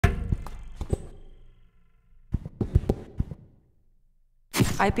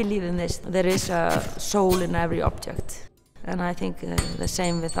I believe in this. There is a soul in every object. And I think the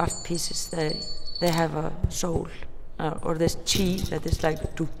same with art pieces. They have a soul. Or this chi that is like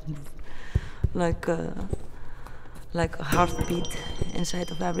a heartbeat inside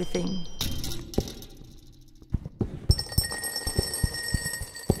of everything.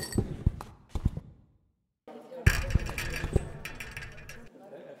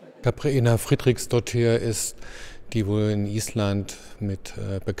 Gabríela Friðriksdóttir ist die wohl in Island mit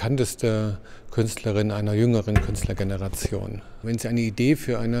bekannteste Künstlerin einer jüngeren Künstlergeneration. Wenn sie eine Idee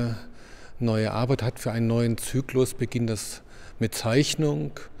für eine neue Arbeit hat, für einen neuen Zyklus, beginnt das mit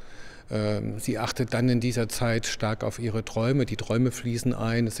Zeichnung. Sie achtet dann in dieser Zeit stark auf ihre Träume. Die Träume fließen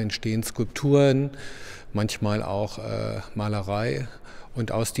ein, es entstehen Skulpturen, manchmal auch Malerei.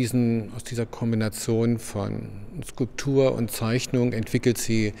 Und aus dieser Kombination von Skulptur und Zeichnung entwickelt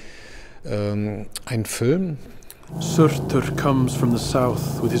sie einen Film. Surtur comes from the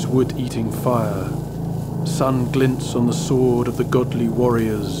south with his wood-eating fire. Sun glints on the sword of the godly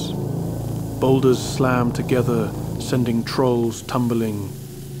warriors. Boulders slam together, sending trolls tumbling.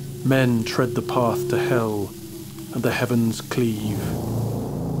 Men tread the path to hell, and the heavens cleave.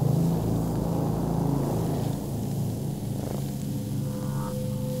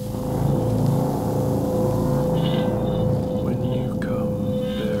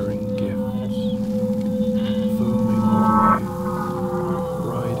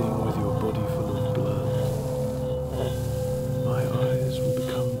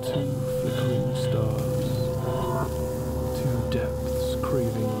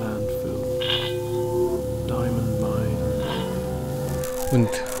 Und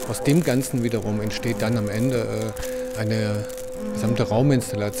aus dem Ganzen wiederum entsteht dann am Ende eine gesamte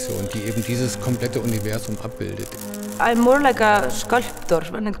Rauminstallation, die eben dieses komplette Universum abbildet. I'm more like a sculptor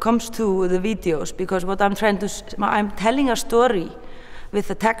when it comes to the videos, because what I'm I'm telling a story with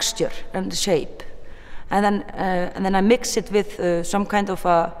the texture and the shape, and then I mix it with some kind of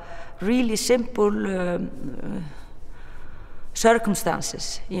a really simple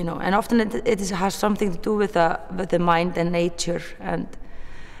circumstances, you know, and often it has something to do with the mind and nature, and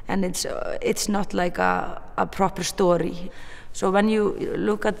it's not like a proper story. So when you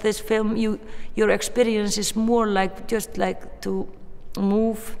look at this film, your experience is more like just like to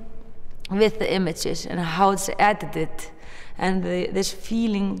move with the images and how it's edited, and this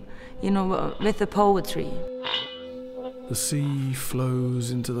feeling, you know, with the poetry. The sea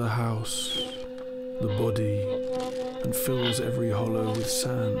flows into the house, the body, and fills every hollow with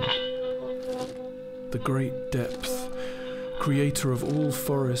sand. The great depth, creator of all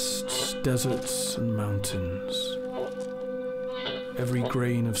forests, deserts, and mountains. Every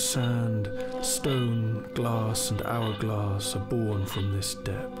grain of sand, stone, glass, and hourglass are born from this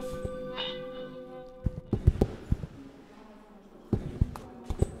depth.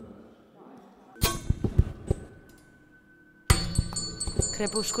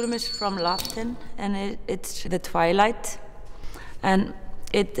 Crepusculum is from Latin, and it's the twilight, and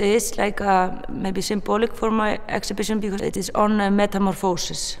it is like maybe symbolic for my exhibition because it is on a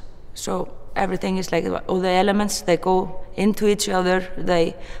metamorphosis. So everything is like all the elements, they go into each other,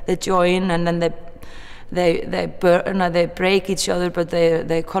 they join, and then they burn, they break each other, but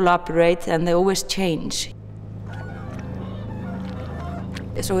they collaborate, and they always change.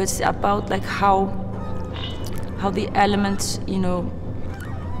 So it's about like how the elements, you know,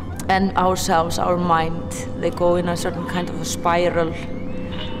 and ourselves, our mind, they go in a certain kind of a spiral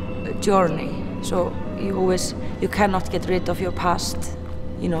journey. So you cannot get rid of your past.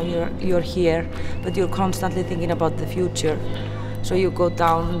 You know, you're here, but you're constantly thinking about the future. So you go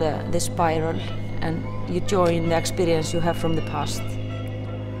down the spiral, and you join the experience you have from the past.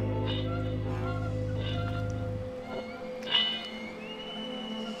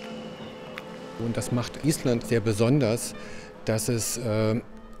 Und das macht Island sehr besonders, dass es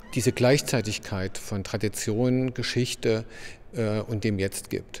diese Gleichzeitigkeit von Tradition, Geschichte und dem Jetzt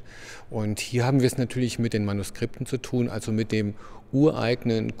gibt. Und hier haben wir es natürlich mit den Manuskripten zu tun, also mit dem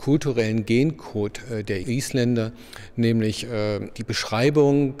ureigenen kulturellen Gencode der Isländer, nämlich die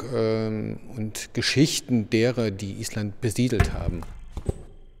Beschreibung und Geschichten derer, die Island besiedelt haben.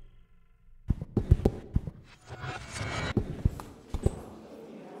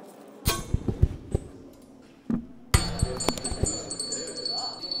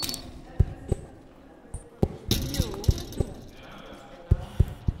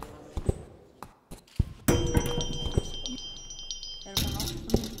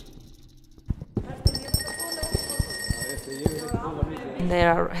 They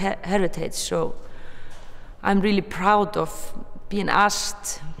are heritage, so I'm really proud of being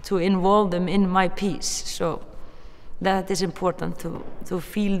asked to involve them in my piece. So that is important to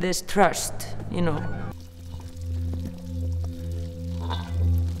feel this trust, you know.